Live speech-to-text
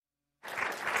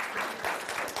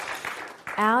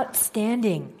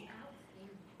Outstanding.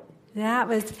 That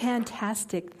was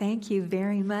fantastic. Thank you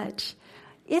very much.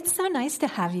 It's so nice to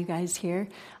have you guys here.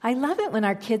 I love it when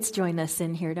our kids join us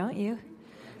in here, don't you?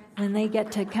 When they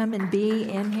get to come and be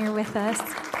in here with us.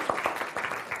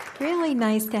 Really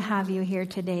nice to have you here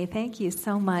today. Thank you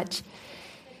so much.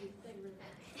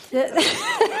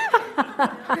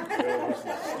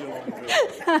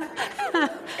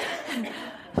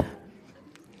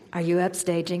 Are you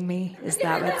upstaging me? Is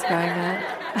that what's going on?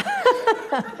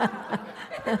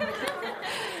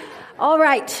 All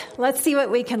right, let's see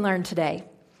what we can learn today.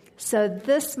 So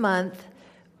this month,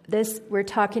 we're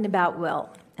talking about will.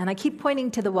 And I keep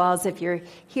pointing to the walls. If you're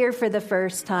here for the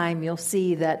first time, you'll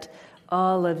see that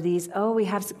all of these,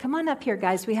 come on up here,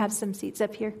 guys. We have some seats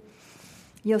up here.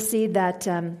 You'll see that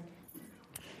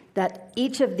that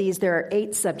each of these, there are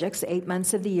 8 subjects, 8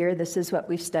 months of the year. This is what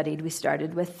we've studied. We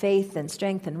started with faith and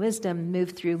strength and wisdom,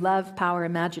 moved through love, power,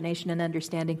 imagination, and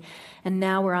understanding. And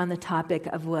now we're on the topic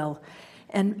of will.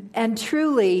 And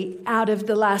truly, out of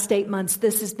the last 8 months,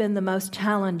 this has been the most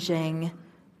challenging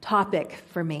topic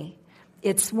for me.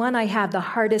 It's one I have the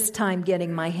hardest time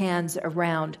getting my hands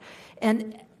around.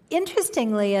 And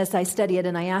interestingly, as I study it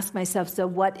and I ask myself, so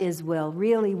what is will?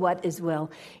 Really, what is will?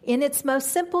 In its most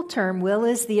simple term, will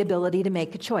is the ability to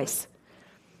make a choice.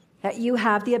 That you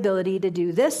have the ability to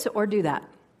do this or do that.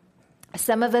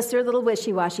 Some of us are a little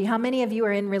wishy-washy. How many of you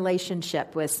are in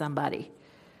relationship with somebody?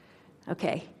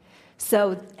 Okay.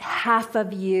 So half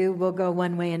of you will go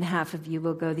one way and half of you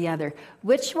will go the other.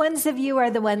 Which ones of you are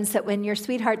the ones that when your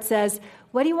sweetheart says,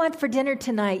 what do you want for dinner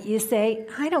tonight? You say,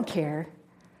 I don't care.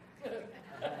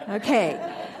 Okay.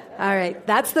 All right.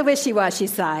 That's the wishy-washy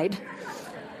side.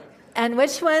 And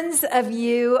which ones of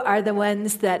you are the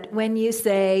ones that when you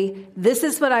say, this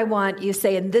is what I want, you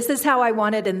say, and this is how I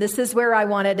want it, and this is where I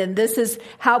want it, and this is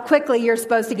how quickly you're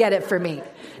supposed to get it for me.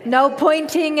 No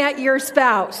pointing at your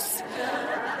spouse.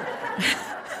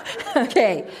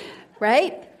 Okay,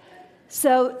 right?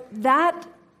 So that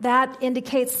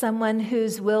indicates someone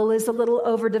whose will is a little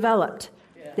overdeveloped.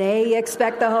 They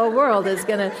expect the whole world is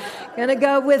gonna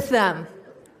go with them.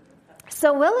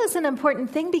 So will is an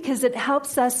important thing because it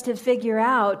helps us to figure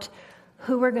out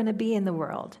who we're going to be in the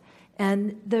world.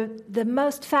 And the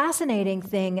most fascinating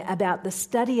thing about the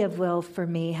study of will for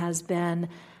me has been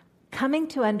coming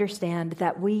to understand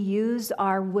that we use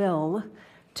our will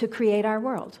to create our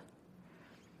world.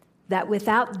 That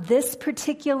without this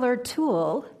particular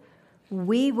tool,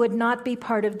 we would not be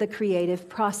part of the creative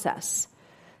process.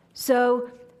 So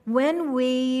when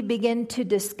we begin to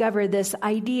discover this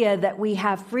idea that we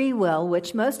have free will,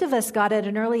 which most of us got at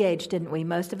an early age, didn't we?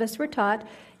 Most of us were taught,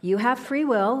 you have free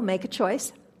will, make a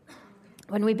choice.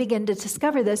 When we begin to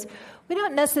discover this, we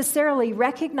don't necessarily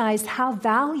recognize how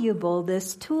valuable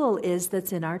this tool is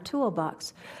that's in our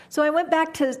toolbox. So I went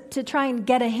back to try and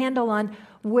get a handle on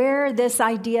where this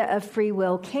idea of free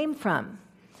will came from.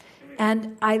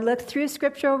 And I looked through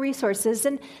scriptural resources,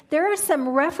 and there are some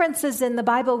references in the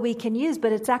Bible we can use,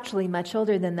 but it's actually much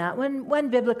older than that. One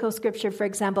biblical scripture, for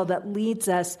example, that leads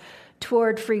us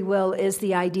toward free will is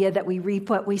the idea that we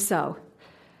reap what we sow.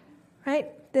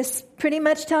 Right? This pretty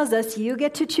much tells us you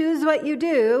get to choose what you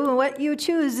do, and what you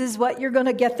choose is what you're going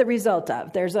to get the result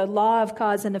of. There's a law of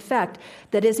cause and effect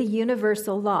that is a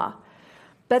universal law.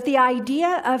 But the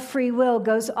idea of free will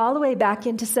goes all the way back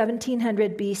into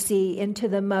 1700 BC, into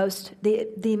the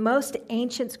most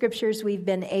ancient scriptures we've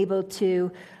been able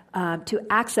to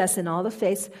access in all the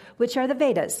faiths, which are the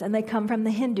Vedas, and they come from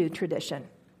the Hindu tradition.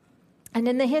 And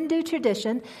in the Hindu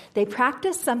tradition, they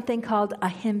practice something called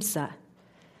ahimsa.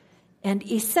 And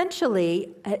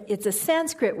essentially, it's a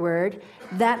Sanskrit word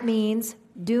that means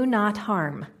do not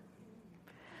harm.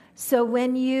 So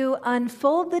when you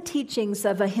unfold the teachings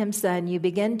of ahimsa and you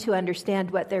begin to understand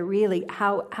what they're really,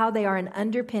 how they are an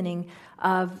underpinning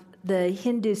of the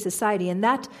Hindu society, and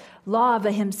that law of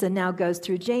ahimsa now goes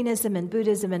through Jainism and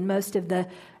Buddhism, and most of the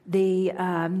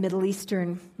Middle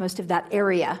Eastern, most of that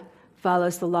area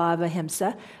follows the law of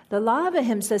ahimsa. The law of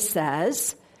ahimsa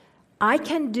says, I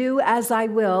can do as I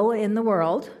will in the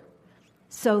world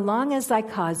so long as I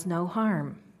cause no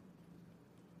harm.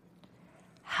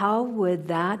 How would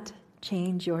that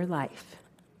change your life?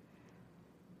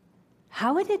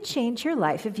 How would it change your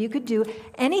life if you could do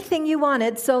anything you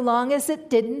wanted so long as it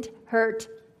didn't hurt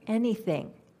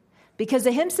anything? Because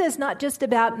ahimsa is not just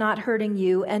about not hurting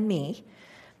you and me.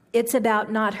 It's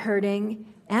about not hurting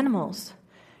animals.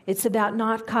 It's about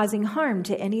not causing harm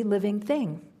to any living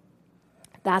thing.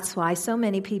 That's why so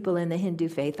many people in the Hindu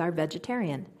faith are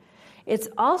vegetarian. It's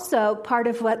also part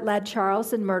of what led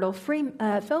Charles and Myrtle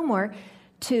Fillmore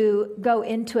to go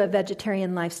into a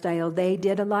vegetarian lifestyle. They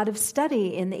did a lot of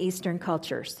study in the Eastern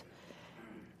cultures.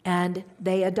 And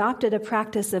they adopted a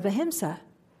practice of ahimsa,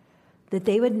 that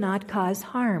they would not cause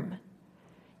harm.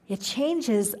 It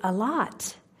changes a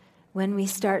lot when we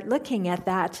start looking at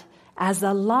that as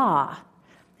a law.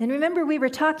 And remember, we were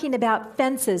talking about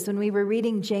fences when we were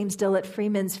reading James Dillett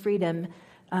Freeman's Freedom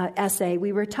essay.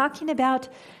 We were talking about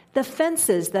the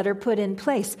fences that are put in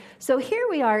place. So here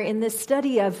we are in this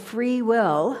study of free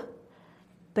will,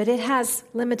 but it has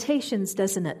limitations,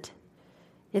 doesn't it?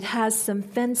 It has some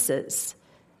fences.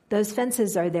 Those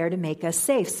fences are there to make us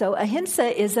safe. So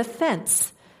ahimsa is a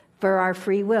fence for our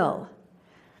free will,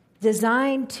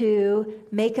 designed to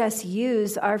make us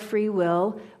use our free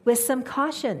will with some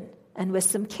caution and with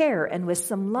some care and with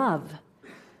some love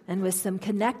and with some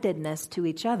connectedness to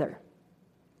each other.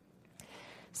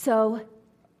 So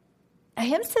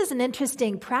ahimsa is an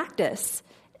interesting practice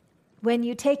when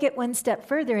you take it one step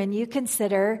further and you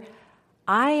consider,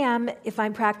 if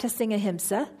I'm practicing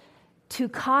ahimsa, to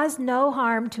cause no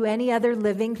harm to any other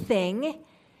living thing,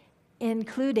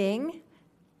 including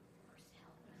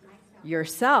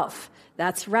yourself.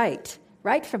 That's right.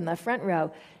 Right from the front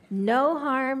row. No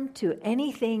harm to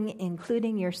anything,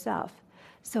 including yourself.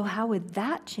 So how would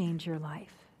that change your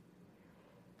life?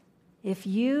 If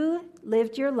you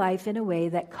lived your life in a way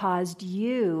that caused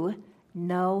you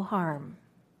no harm,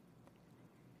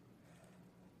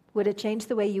 would it change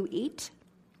the way you eat?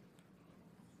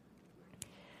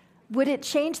 Would it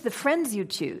change the friends you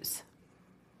choose?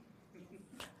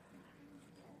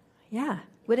 Yeah.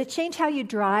 Would it change how you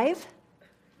drive?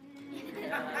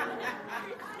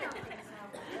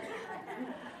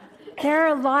 There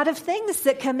are a lot of things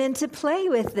that come into play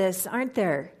with this, aren't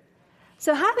there?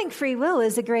 So having free will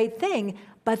is a great thing,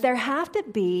 but there have to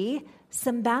be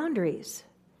some boundaries.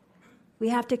 We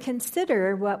have to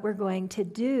consider what we're going to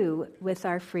do with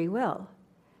our free will.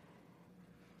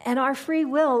 And our free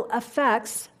will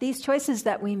affects, these choices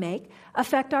that we make,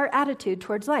 affect our attitude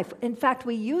towards life. In fact,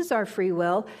 we use our free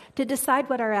will to decide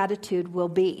what our attitude will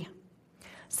be.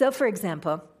 So, for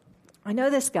example, I know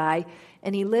this guy,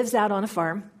 and he lives out on a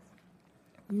farm.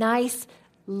 Nice,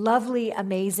 lovely,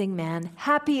 amazing man,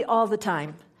 happy all the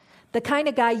time. The kind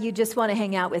of guy you just want to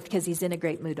hang out with because he's in a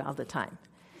great mood all the time.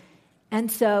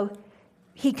 And so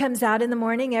he comes out in the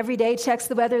morning every day, checks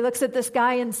the weather, looks at the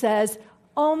sky and says,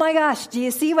 "Oh my gosh, do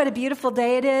you see what a beautiful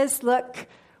day it is? Look,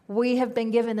 we have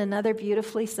been given another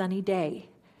beautifully sunny day."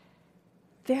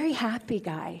 Very happy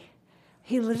guy.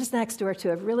 He lives next door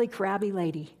to a really crabby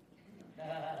lady.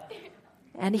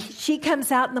 And she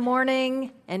comes out in the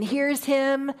morning and hears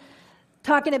him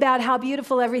talking about how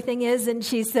beautiful everything is, and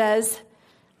she says,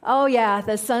 "Oh yeah,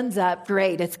 the sun's up.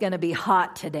 Great, it's going to be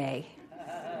hot today."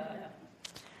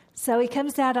 So he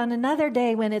comes out on another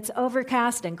day when it's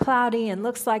overcast and cloudy and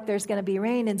looks like there's going to be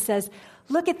rain and says,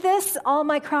 "Look at this. All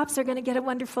my crops are going to get a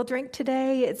wonderful drink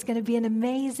today. It's going to be an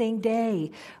amazing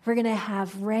day. We're going to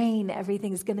have rain.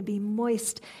 Everything's going to be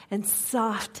moist and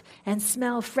soft and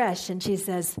smell fresh." And she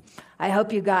says, "I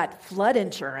hope you got flood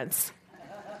insurance."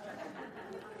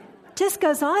 Just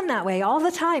goes on that way all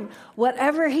the time.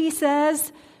 Whatever he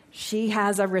says, she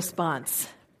has a response.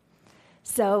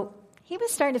 So he was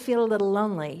starting to feel a little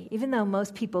lonely. Even though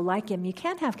most people like him, you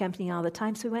can't have company all the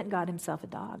time, so he went and got himself a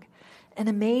dog. An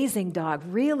amazing dog,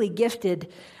 really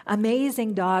gifted,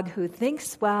 amazing dog who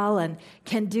thinks well and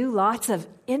can do lots of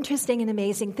interesting and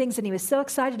amazing things, and he was so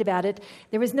excited about it.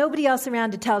 There was nobody else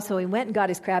around to tell, so he went and got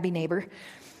his crabby neighbor.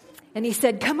 And he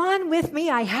said, "Come on with me,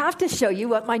 I have to show you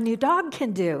what my new dog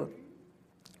can do."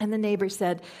 And the neighbor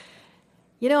said,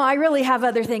 "I really have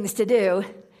other things to do."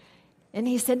 And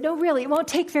he said, "No, really, it won't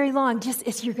take very long.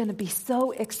 You're going to be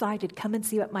so excited. Come and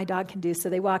see what my dog can do." So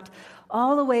they walked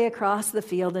all the way across the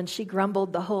field, and she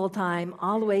grumbled the whole time,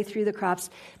 all the way through the crops,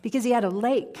 because he had a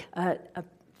lake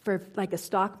for like a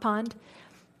stock pond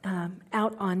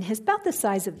out on about the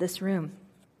size of this room,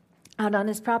 out on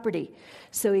his property.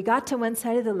 So he got to one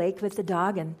side of the lake with the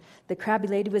dog, and the crabby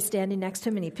lady was standing next to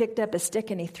him, and he picked up a stick,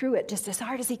 and he threw it just as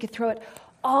hard as he could throw it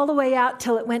all the way out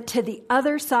till it went to the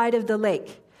other side of the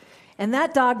lake. And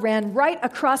that dog ran right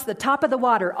across the top of the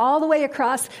water, all the way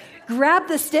across, grabbed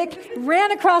the stick,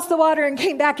 ran across the water, and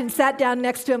came back and sat down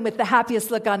next to him with the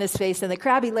happiest look on his face. And the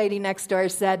crabby lady next door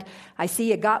said, "I see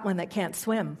you got one that can't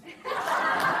swim."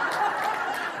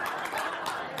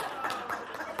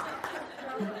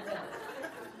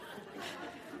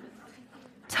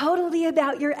 Totally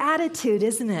about your attitude,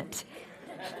 isn't it?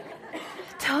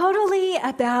 Totally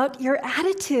about your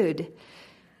attitude.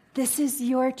 This is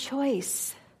your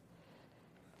choice.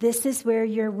 This is where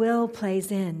your will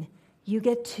plays in. You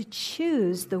get to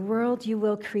choose the world you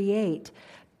will create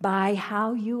by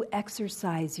how you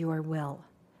exercise your will,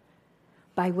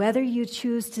 by whether you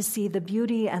choose to see the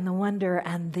beauty and the wonder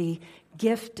and the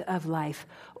gift of life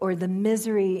or the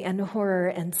misery and horror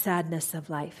and sadness of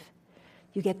life.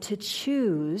 You get to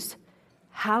choose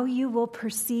how you will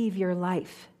perceive your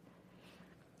life.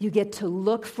 You get to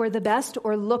look for the best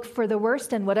or look for the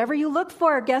worst, and whatever you look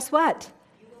for, guess what?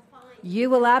 You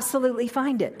will absolutely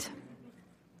find it.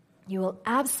 You will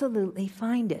absolutely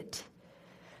find it.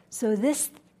 So this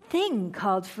thing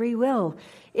called free will,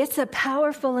 it's a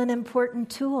powerful and important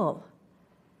tool.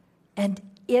 And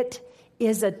it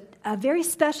is a very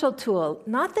special tool.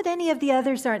 Not that any of the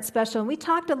others aren't special. And we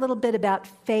talked a little bit about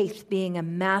faith being a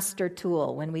master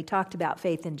tool when we talked about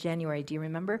faith in January. Do you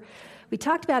remember? We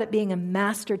talked about it being a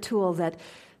master tool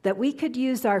that we could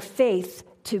use our faith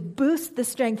to boost the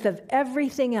strength of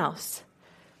everything else.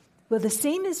 Well, the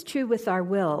same is true with our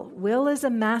will. Will is a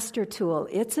master tool.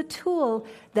 It's a tool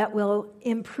that will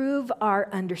improve our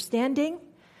understanding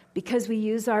because we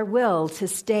use our will to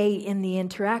stay in the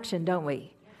interaction, don't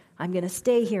we? I'm going to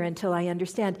stay here until I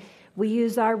understand. We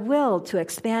use our will to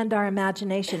expand our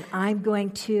imagination. I'm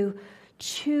going to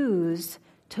choose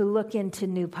to look into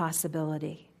new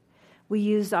possibility. We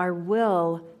use our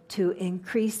will to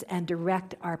increase and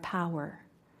direct our power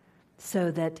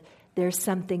so that there's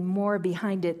something more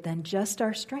behind it than just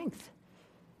our strength.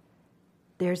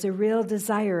 There's a real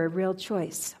desire, a real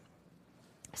choice.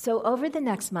 So over the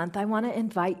next month, I want to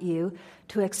invite you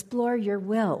to explore your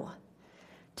will,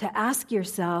 to ask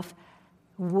yourself,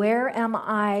 where am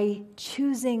I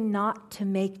choosing not to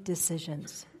make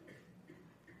decisions?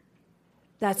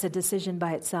 That's a decision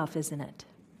by itself, isn't it?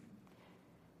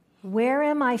 Where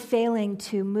am I failing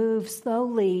to move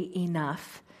slowly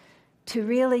enough to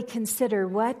really consider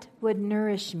what would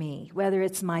nourish me, whether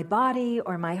it's my body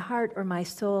or my heart or my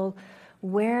soul?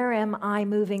 Where am I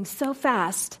moving so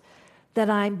fast that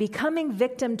I'm becoming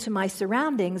victim to my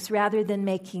surroundings rather than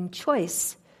making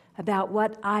choice about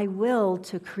what I will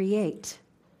to create?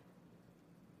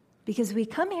 Because we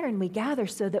come here and we gather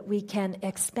so that we can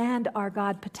expand our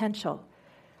God potential.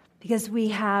 Because we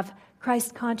have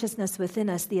Christ consciousness within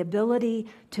us, the ability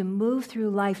to move through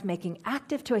life making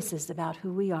active choices about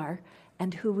who we are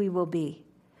and who we will be.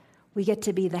 We get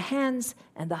to be the hands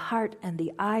and the heart and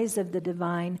the eyes of the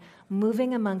divine,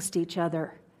 moving amongst each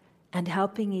other and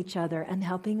helping each other and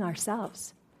helping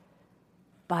ourselves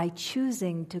by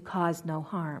choosing to cause no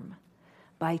harm,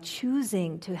 by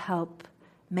choosing to help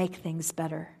make things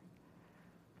better,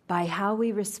 by how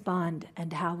we respond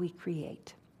and how we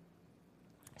create.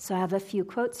 So I have a few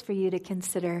quotes for you to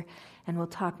consider, and we'll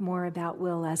talk more about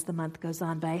will as the month goes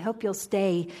on. But I hope you'll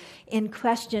stay in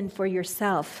question for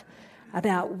yourself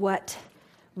about what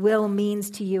will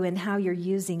means to you and how you're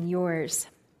using yours.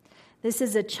 This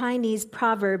is a Chinese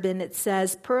proverb, and it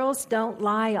says, "Pearls don't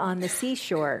lie on the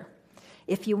seashore.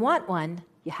 If you want one,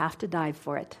 you have to dive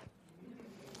for it."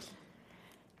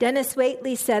 Dennis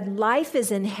Waitley said, "Life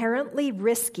is inherently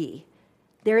risky.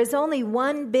 There is only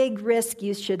one big risk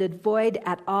you should avoid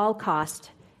at all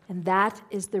cost, and that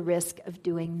is the risk of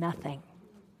doing nothing."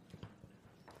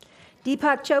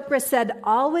 Deepak Chopra said,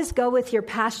 "Always go with your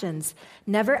passions.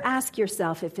 Never ask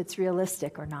yourself if it's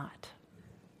realistic or not."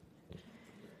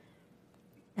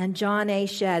 And John A.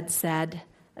 Shedd said,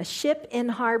 "A ship in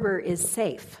harbor is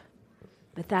safe,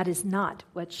 but that is not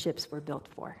what ships were built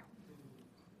for."